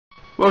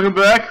Welcome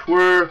back.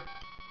 We're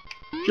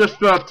just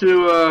about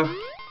to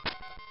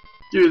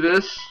do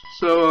this,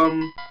 so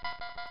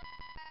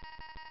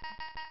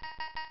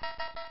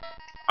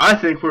I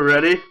think we're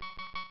ready.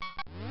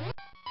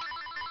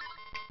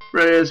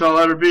 Ready as I'll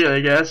ever be,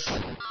 I guess.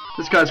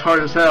 This guy's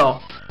hard as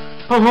hell.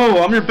 Ho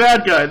ho, I'm your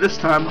bad guy this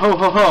time. Ho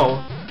ho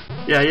ho.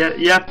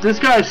 Yeah. This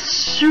guy's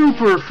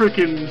super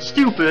freaking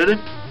stupid.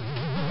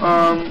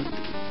 Nah,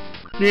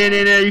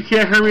 you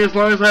can't hurt me as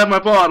long as I have my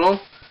bottle.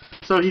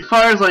 So he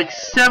fires like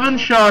 7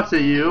 shots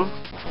at you,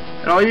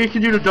 and all you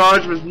can do to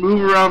dodge him is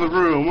move around the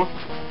room.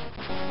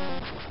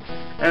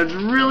 And it's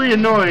really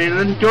annoying, and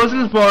then he goes in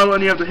his bottle,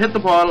 and you have to hit the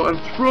bottle and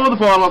throw the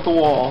bottle at the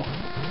wall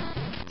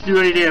to do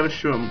any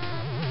damage to him.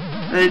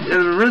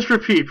 And rinse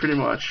repeat, pretty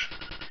much.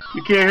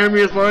 You can't hurt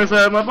me as long as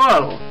I have my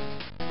bottle.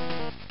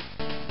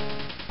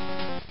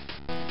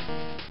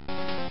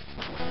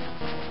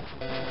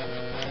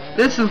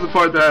 This is the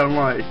part that I don't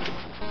like.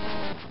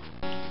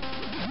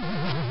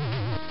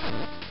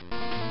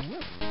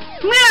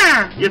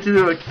 You have to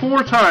do it like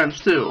 4 times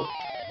too.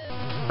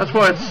 That's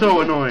why it's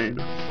so annoying.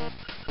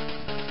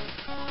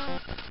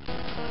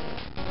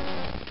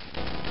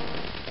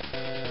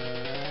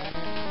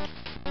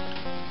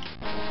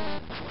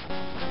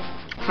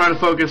 I'm trying to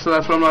focus, so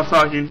that's why I'm not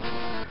talking.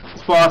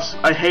 This boss,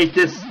 I hate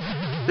this.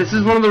 This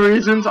is one of the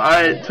reasons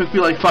it took me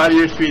like 5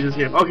 years to beat this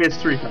game. Okay, it's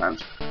 3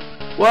 times.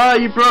 Why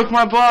you broke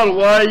my bottle?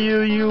 Why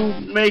you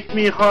make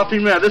me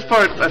hopping mad? This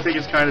part I think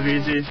is kind of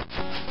easy.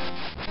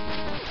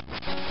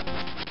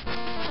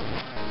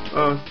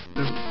 Oh,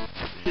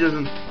 he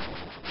doesn't.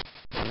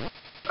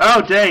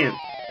 Oh, dang it!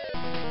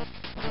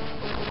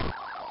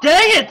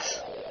 Dang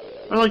it!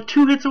 We're like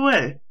 2 hits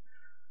away.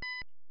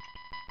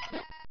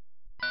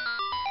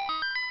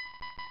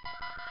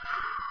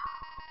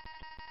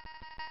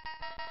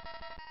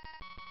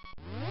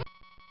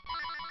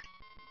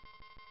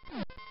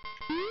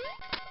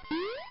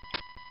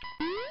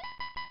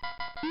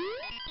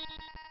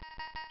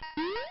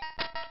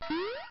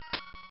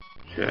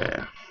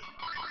 Okay.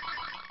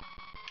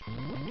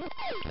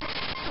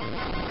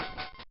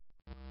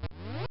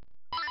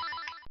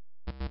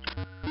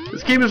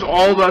 This game is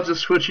all about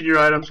just switching your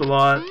items a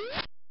lot.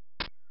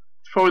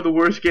 It's probably the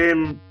worst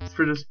game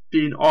for just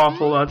being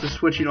awful about just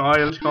switching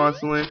items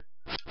constantly.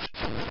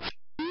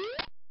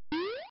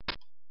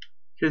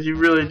 Because you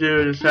really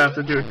do just have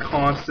to do it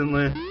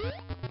constantly.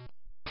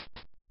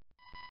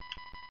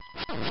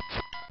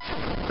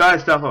 Die,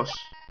 Stalfos.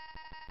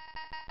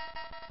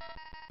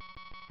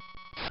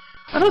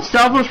 I thought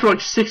Stalfos were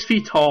like 6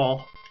 feet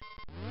tall.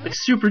 Like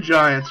super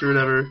giants or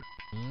whatever.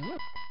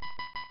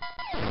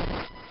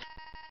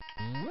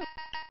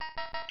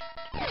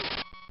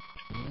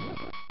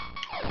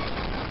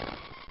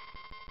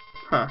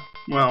 Huh,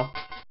 well.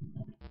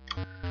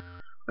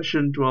 I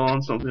shouldn't dwell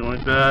on something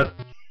like that.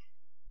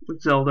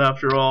 It's Zelda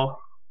after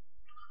all.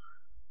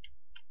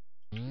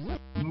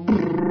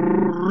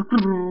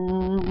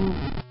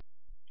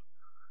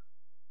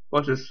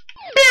 Watch this.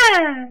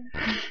 Yeah!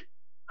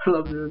 I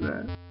love doing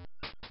that.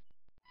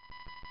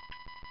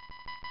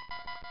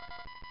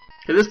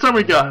 Okay, this time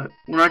we got it.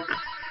 We're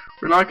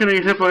not gonna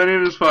get hit by any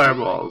of his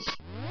fireballs.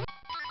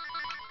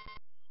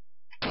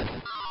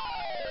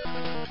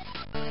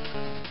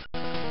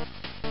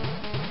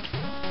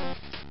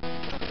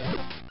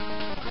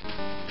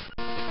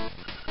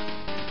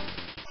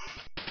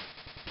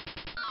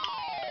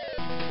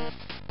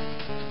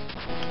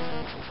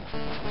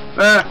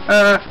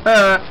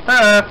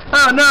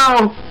 Oh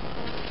no!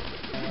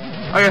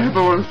 I got hit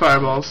by one of his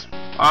fireballs.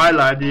 I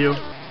lied to you.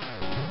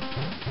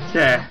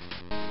 Yeah.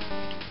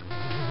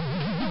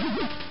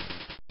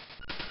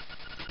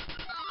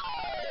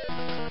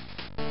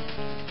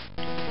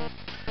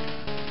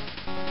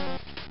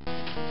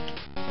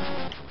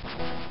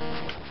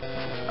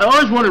 I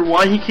always wondered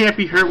why he can't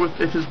be hurt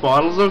if his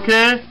bottle's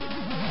okay.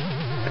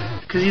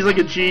 Cause he's like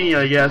a genie,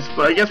 I guess.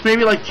 But I guess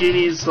maybe like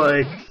genies,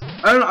 like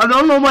I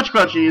don't know much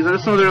about genies. I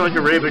just know they're like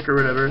Arabic or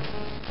whatever.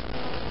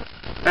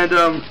 And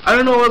I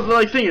don't know what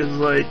the thing is.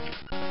 Like,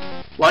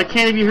 why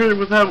can't he be hurt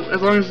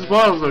as long as his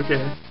bottle's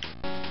okay?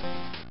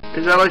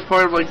 Is that like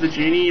part of like the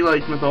genie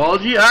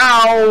mythology?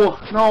 Ow!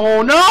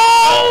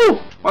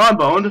 No! Well, I'm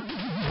boned.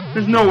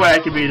 There's no way I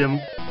can beat him.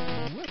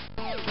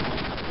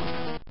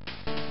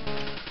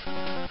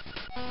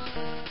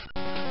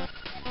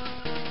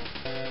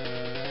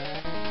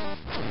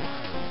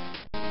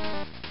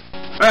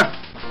 Ah!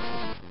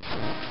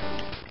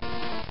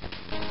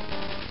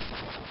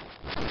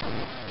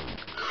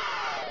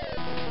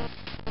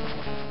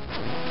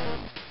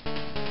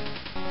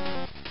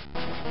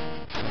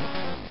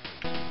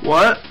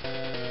 What?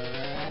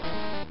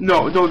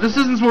 No, this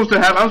isn't supposed to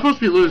happen. I'm supposed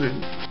to be losing.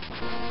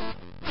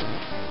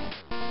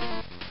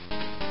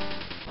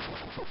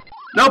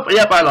 Nope,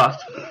 yep, I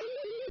lost.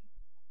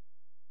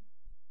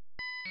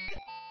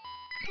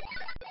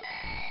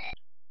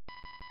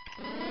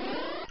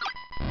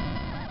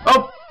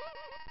 Oh!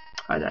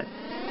 I died.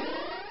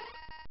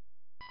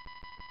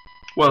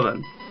 Well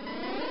then.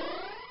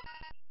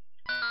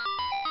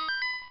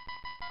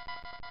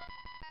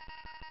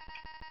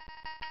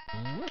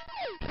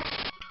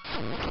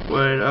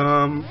 Wait,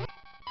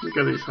 look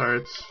at these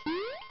hearts.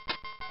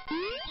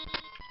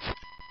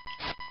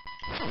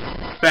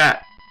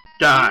 Bat,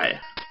 die.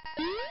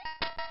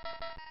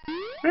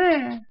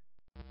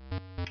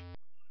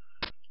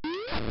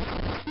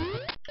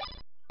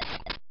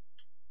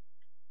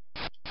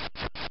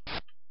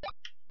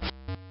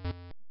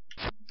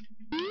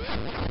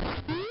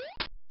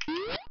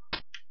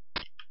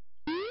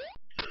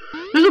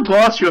 There's a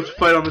boss you have to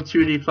fight on the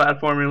 2D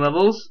platforming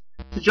levels.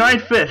 It's a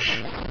giant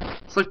fish.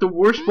 It's like the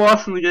worst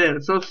boss in the game.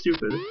 It's so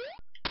stupid.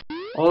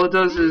 All it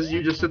does is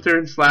you just sit there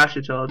and slash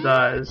it till it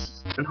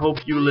dies and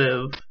hope you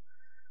live.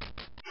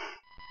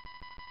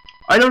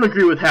 I don't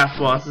agree with half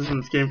bosses in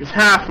this game because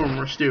half of them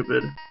were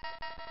stupid.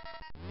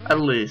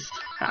 At least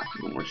half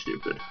of them were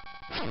stupid.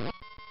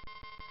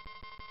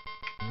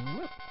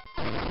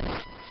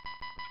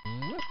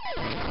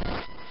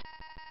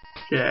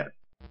 Okay.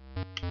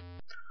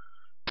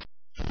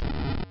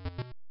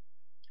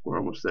 We're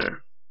almost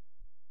there.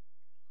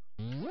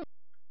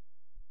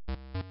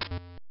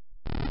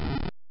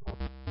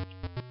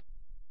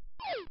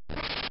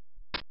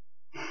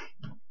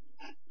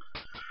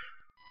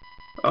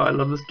 Oh, I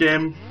love this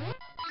game.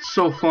 It's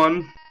so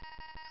fun.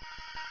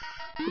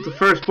 But the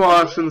first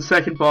boss and the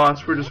second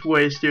boss were just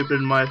way stupid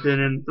in my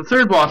opinion. The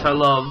third boss I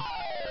love.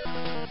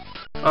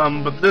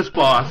 But this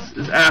boss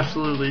is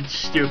absolutely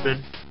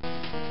stupid.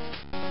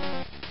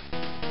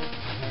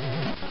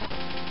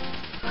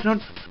 I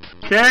don't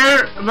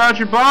care about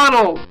your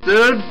bottle,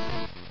 dude.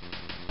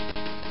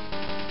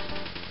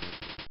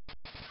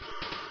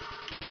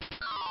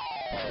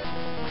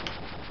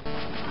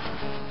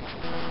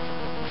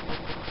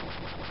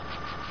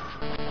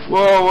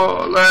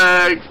 Whoa,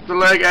 leg. The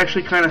leg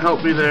actually kind of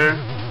helped me there.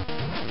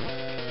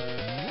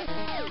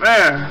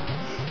 There.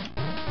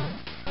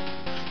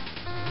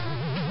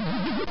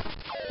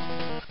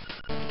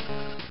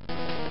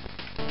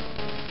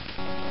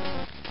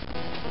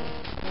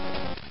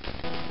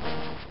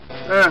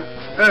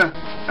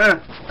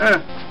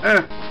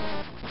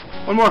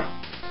 One more.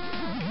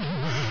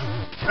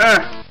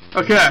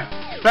 Okay.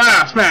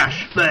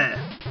 Smash. There.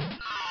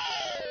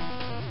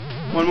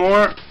 One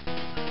more.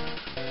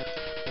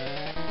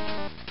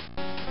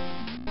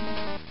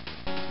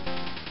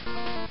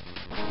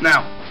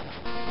 Now.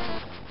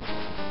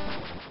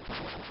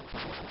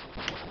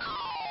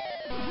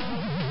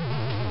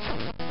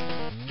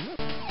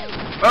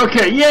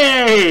 Okay,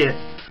 yay!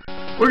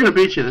 We're gonna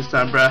beat you this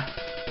time, bruh.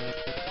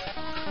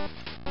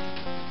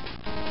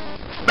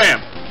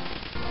 Bam!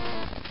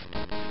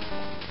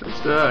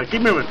 Just,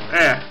 keep moving.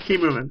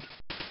 Keep moving.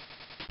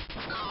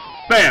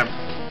 Bam!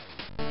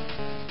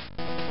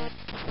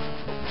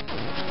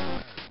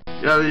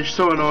 Yeah, they're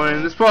so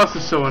annoying. This boss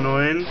is so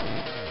annoying.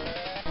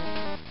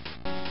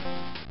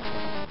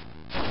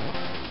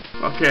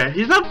 Okay,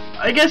 he's not.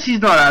 I guess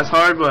he's not as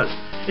hard, but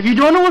if you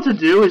don't know what to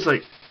do, it's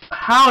like,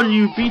 how do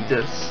you beat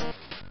this?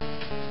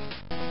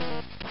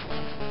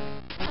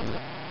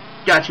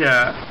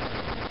 Gotcha.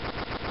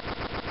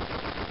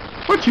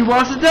 We're 2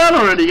 bosses down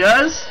already,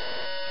 guys.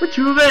 We're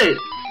 2 of 8.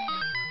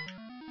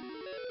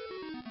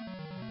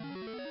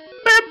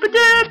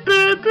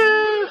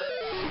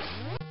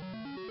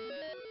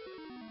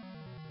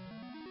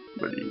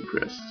 What do you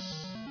press?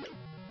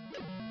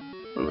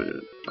 Oh, wait,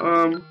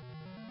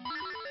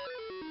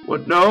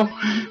 what? No?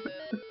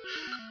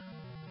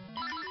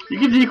 You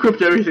can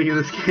decrypt everything in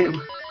this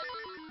game.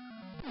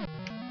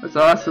 That's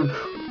awesome.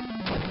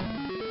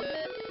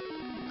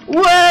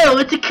 Whoa,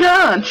 it's a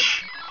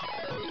conch!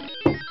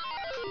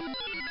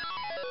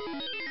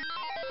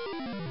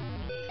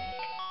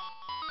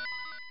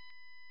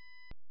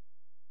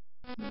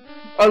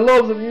 I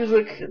love the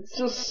music. It's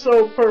just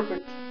so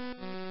perfect.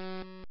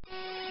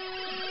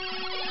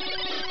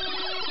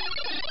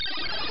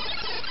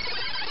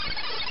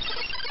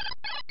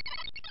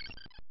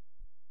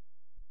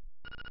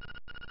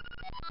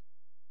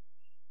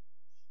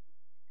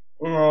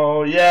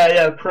 Oh,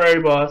 yeah, the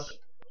prairie boss.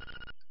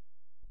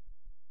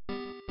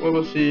 What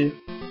was he?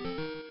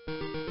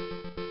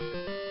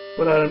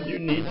 What item do you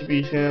need to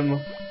beat him?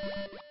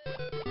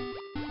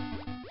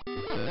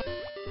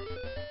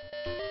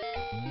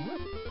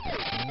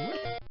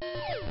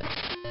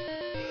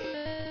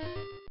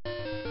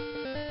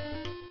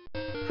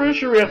 Pretty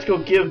sure we have to go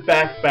give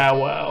back Bow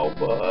Wow,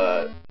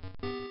 but...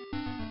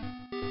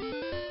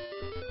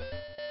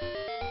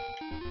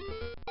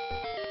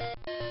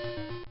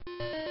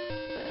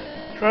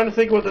 trying to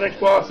think what the next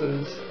boss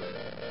is.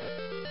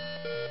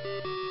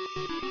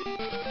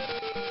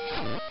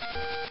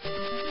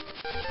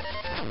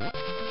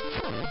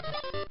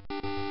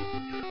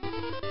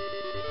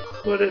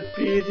 Could it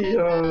be the,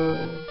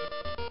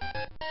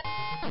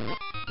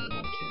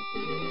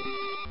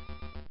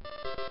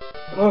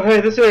 oh,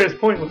 hey, this area is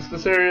pointless.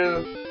 This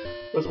area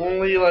was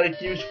only,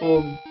 like,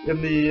 useful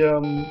in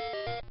the,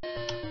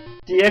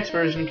 DX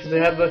version because they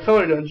had the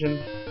color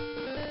dungeon.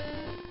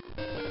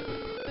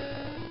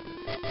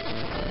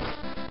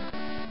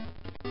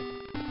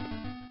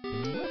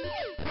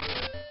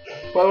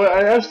 By the way,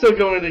 I'm still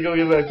going to go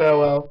give back Bow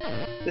Wow.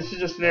 This is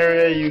just an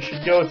area you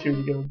should go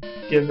to go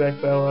give back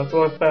Bow Wow. It's a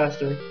lot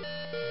faster.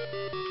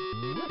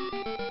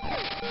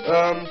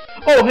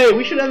 Oh, hey,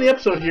 we should end the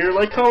episode here.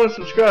 Like, comment,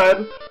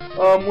 subscribe.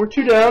 We're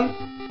 2 down.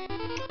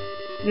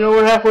 You know,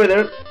 we're halfway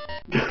there.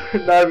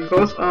 Not even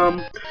close.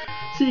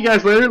 See you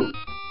guys later.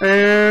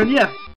 And, yeah.